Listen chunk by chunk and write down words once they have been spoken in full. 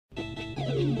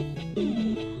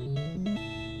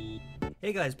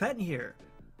Hey guys, Patton here.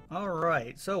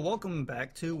 Alright, so welcome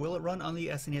back to Will It Run on the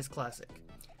SNES Classic.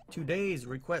 Today's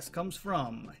request comes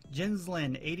from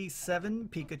Jinslin87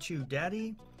 Pikachu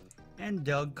Daddy and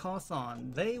Doug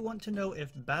Cawthon. They want to know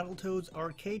if Battletoads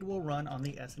Arcade will run on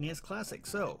the SNES Classic.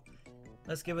 So,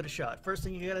 let's give it a shot. First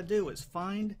thing you gotta do is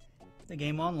find the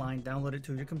game online, download it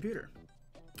to your computer.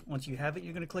 Once you have it,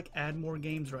 you're gonna click Add More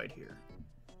Games right here.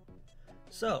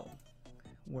 So,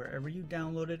 wherever you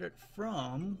downloaded it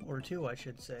from, or to I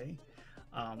should say,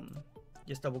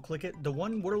 just double click it. The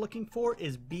one we're looking for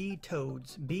is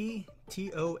Battletoads, B-T-O-A-D-S.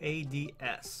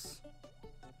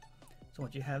 So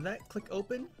once you have that, click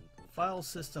open. File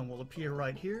system will appear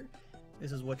right here.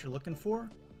 This is what you're looking for.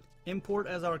 Import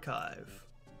as archive.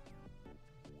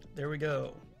 There we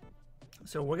go.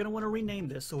 So we're going to want to rename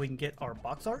this so we can get our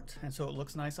box art and so it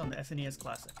looks nice on the SNES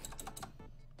Classic.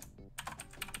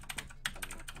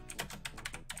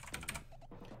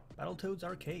 Battletoads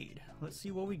Arcade. Let's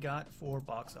see what we got for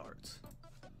box art.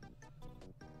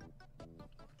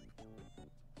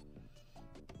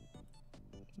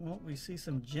 Well, we see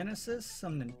some Genesis,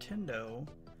 some Nintendo.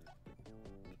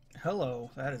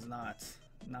 Hello, that is not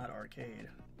arcade.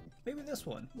 Maybe this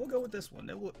one. We'll go with this one.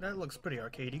 That looks pretty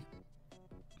arcadey.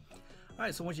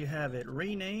 Alright, so once you have it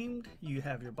renamed, you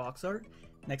have your box art.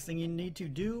 Next thing you need to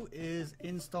do is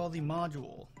install the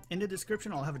module. In the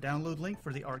description, I'll have a download link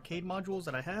for the arcade modules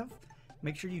that I have.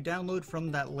 Make sure you download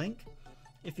from that link.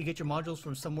 If you get your modules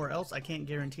from somewhere else, I can't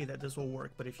guarantee that this will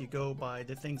work, but if you go by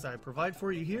the things I provide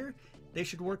for you here, they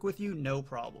should work with you, no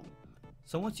problem.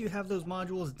 So once you have those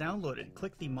modules downloaded,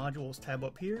 click the Modules tab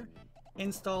up here,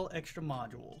 Install Extra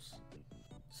Modules.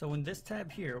 So in this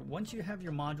tab here, once you have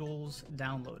your modules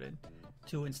downloaded,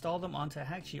 to install them onto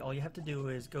Hakchi, all you have to do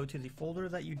is go to the folder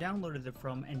that you downloaded them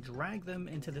from and drag them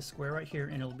into this square right here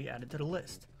and it'll be added to the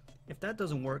list. If that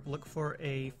doesn't work, look for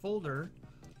a folder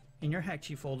in your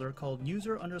Hakchi folder called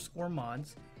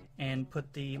user_mods and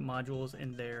put the modules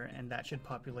in there and that should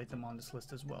populate them on this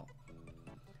list as well.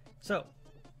 So,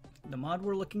 the mod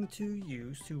we're looking to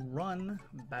use to run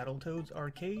Battletoads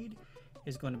Arcade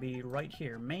is going to be right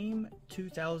here, MAME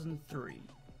 2003.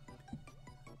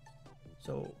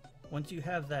 So, once you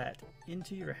have that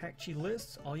into your Hakchi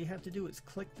lists, all you have to do is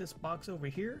click this box over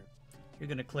here. You're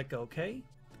going to click OK.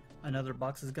 Another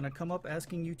box is going to come up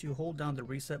asking you to hold down the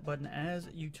reset button as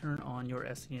you turn on your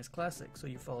SNES Classic. So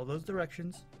you follow those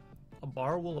directions. A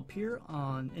bar will appear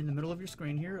in the middle of your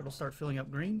screen here. It'll start filling up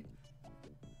green.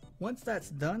 Once that's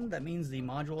done, that means the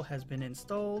module has been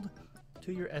installed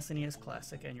to your SNES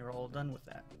Classic and you're all done with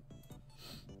that.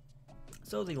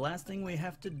 So the last thing we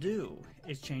have to do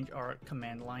is change our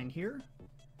command line here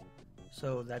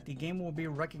so that the game will be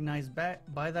recognized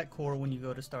by that core when you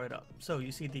go to start it up. So you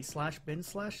see the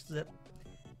 /bin/zip,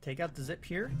 take out the zip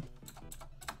here.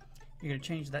 You're going to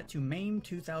change that to MAME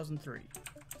 2003.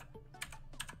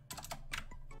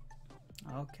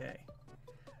 Okay,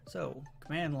 so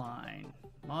command line,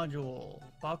 module,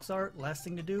 box art. Last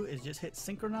thing to do is just hit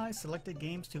synchronize selected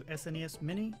games to SNES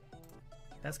Mini.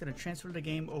 That's going to transfer the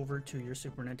game over to your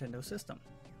Super Nintendo system.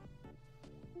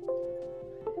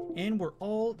 And we're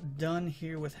all done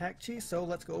here with Hakchi, so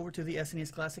let's go over to the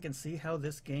SNES Classic and see how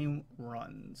this game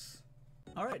runs.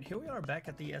 Alright, here we are back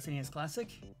at the SNES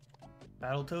Classic.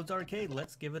 Battletoads Arcade,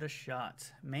 let's give it a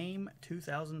shot. MAME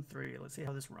 2003, let's see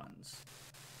how this runs.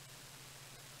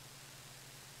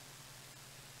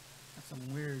 Got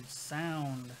some weird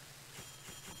sound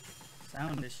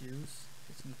issues.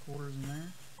 Get some quarters in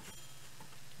there.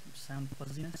 Sound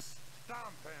fuzziness.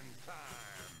 Stomping time.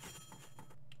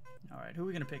 Alright, who are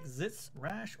we gonna pick? Zits,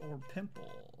 Rash, or Pimple?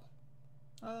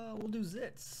 We'll do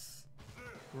Zits.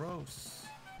 Gross.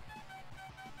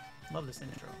 Love this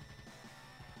intro.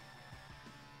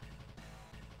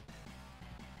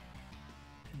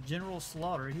 General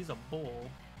Slaughter, he's a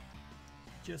bull.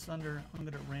 Just under, I'm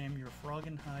gonna ram your frog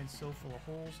and hide so full of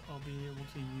holes, I'll be able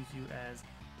to use you as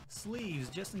sleeves,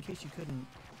 just in case you couldn't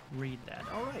read that.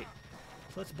 Alright.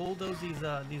 So let's bulldoze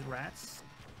these rats.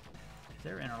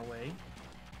 They're in our way.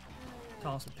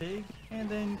 Toss a pig, and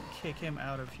then kick him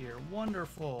out of here.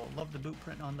 Wonderful. Love the boot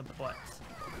print on the butt.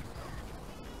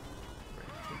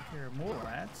 Take care of more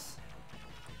rats.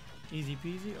 Easy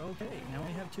peasy. Okay, now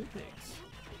we have 2 pigs.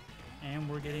 And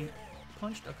we're getting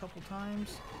punched a couple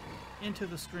times into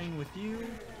the screen with you.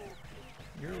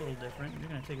 You're a little different. You're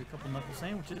going to take a couple knuckle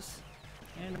sandwiches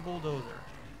and a bulldozer.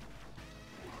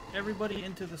 Everybody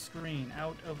into the screen,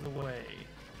 out of the way.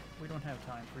 We don't have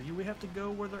time for you. We have to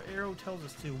go where the arrow tells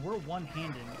us to. We're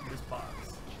one-handed in this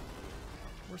box.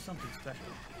 We're something special.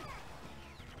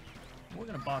 We're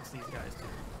gonna box these guys too.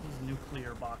 These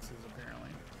nuclear boxes,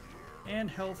 apparently. And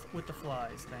health with the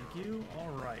flies, thank you.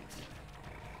 Alright.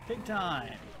 Pig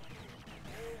time.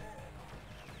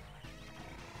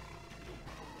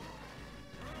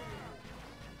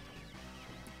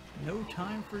 No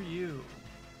time for you.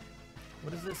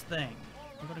 What is this thing?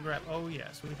 I'm gonna grab, oh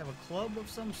yes, we have a club of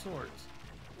some sort.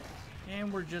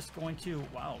 And we're just going to,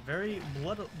 wow, very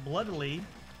bloodily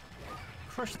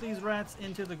crush these rats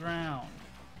into the ground.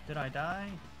 Did I die?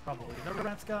 Probably. The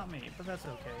rats got me, but that's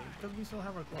okay, because we still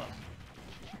have our club.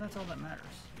 That's all that matters.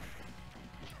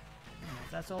 And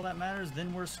if that's all that matters,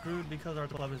 then we're screwed because our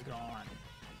club is gone.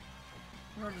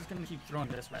 We're just gonna keep throwing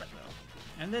this rat though.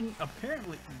 And then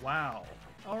apparently, wow.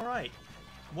 Alright.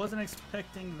 Wasn't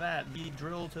expecting that. The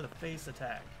drill to the face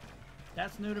attack.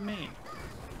 That's new to me.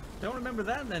 Don't remember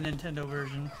that in the Nintendo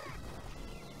version.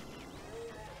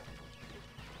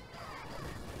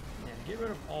 Yeah, get rid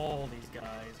of all these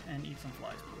guys and eat some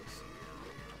flies, please.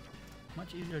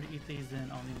 Much easier to eat these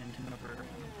than on the Nintendo version.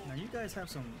 Now you guys have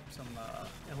some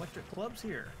electric clubs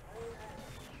here.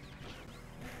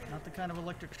 Not the kind of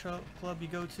electric club you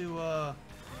go to, you know,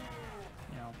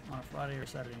 on a Friday or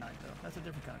Saturday night though. That's a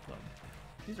different kind of club.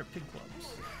 These are pig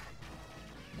clubs.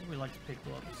 We like the pig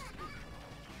clubs.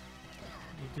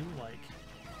 We do like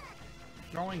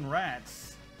throwing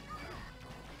rats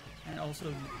and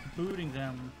also booting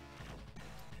them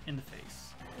in the face.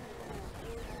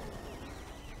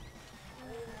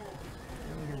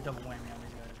 We're gonna double whammy on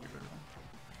these guys. Get rid of them.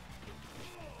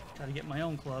 Try to get my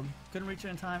own club. Couldn't reach it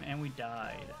in time, and we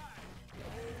died.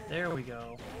 There we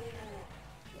go.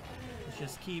 Let's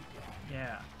just keep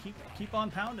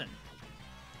on pounding.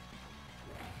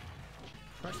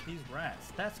 Crush these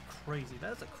rats. That's crazy.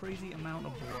 That's a crazy amount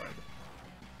of blood.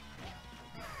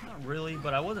 Not really,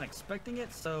 but I wasn't expecting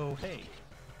it, so hey.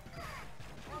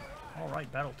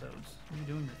 Alright, Battletoads. You're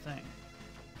doing your thing.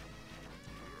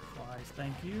 Flies,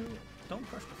 thank you. Don't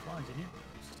crush the flies in here.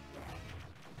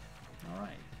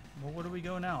 Alright. Well, where do we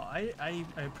go now? I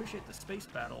appreciate the space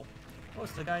battle. Oh,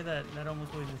 it's the guy that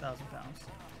almost weighs 1,000 pounds.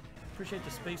 Appreciate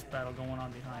the space battle going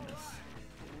on behind us.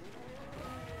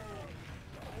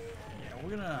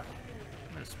 We're gonna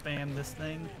spam this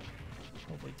thing.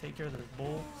 Hopefully take care of this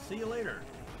bull. See you later.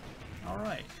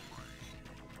 Alright.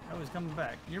 Oh, he's coming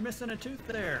back. You're missing a tooth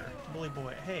there, bully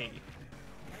boy. Hey.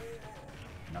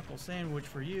 Knuckle sandwich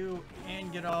for you,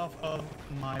 and get off of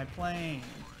my plane.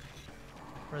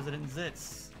 President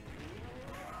Zitz.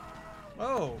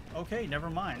 Oh, okay,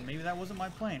 never mind. Maybe that wasn't my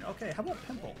plane. Okay, how about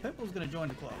Pimple? Pimple's gonna join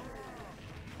the club.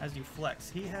 As you flex.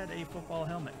 He had a football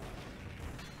helmet.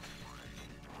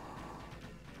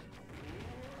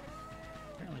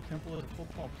 Pimple is a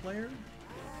football player.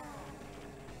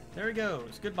 There he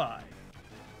goes. Goodbye.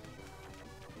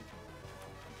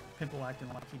 Pimple acting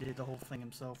like he did the whole thing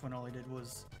himself when all he did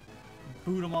was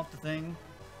boot him off the thing.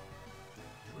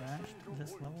 Trashed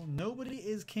this level. Nobody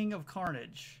is King of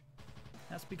Carnage.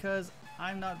 That's because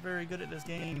I'm not very good at this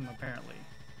game, apparently.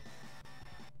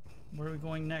 Where are we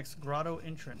going next? Grotto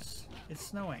entrance. It's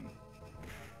snowing.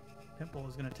 Pimple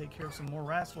is going to take care of some more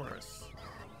rats for us.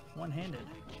 One-handed.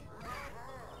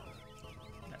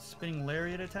 Spinning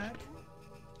lariat attack.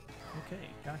 Okay,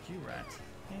 got you, rat.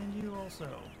 And you also.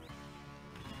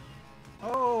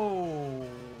 Oh,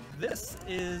 this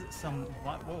is some.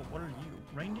 Whoa, what are you?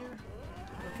 Reindeer?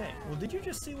 Okay, well, did you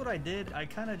just see what I did? I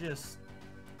kind of just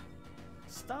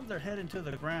stomped their head into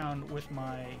the ground with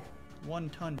my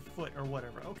 1-ton foot or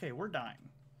whatever. Okay, we're dying.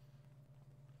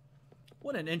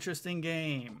 What an interesting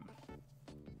game.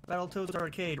 Battletoads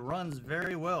Arcade runs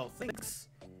very well. Thanks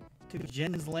to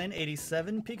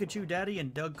Jenslen87, Pikachu Daddy,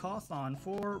 and Doug Cawthon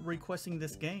for requesting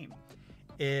this game.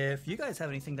 If you guys have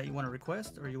anything that you want to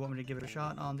request or you want me to give it a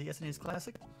shot on the SNES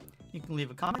Classic, you can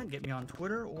leave a comment, get me on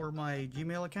Twitter or my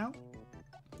Gmail account,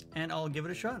 and I'll give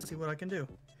it a shot and see what I can do.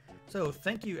 So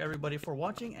thank you everybody for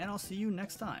watching, and I'll see you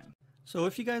next time. So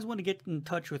if you guys want to get in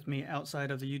touch with me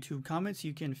outside of the YouTube comments,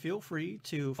 you can feel free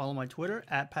to follow my Twitter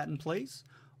at PattonPlays,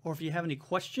 or if you have any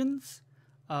questions,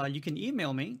 you can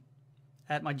email me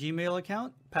at my Gmail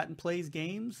account,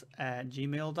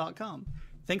 PattonPlaysGames@gmail.com.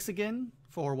 Thanks again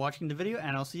for watching the video,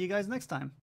 and I'll see you guys next time.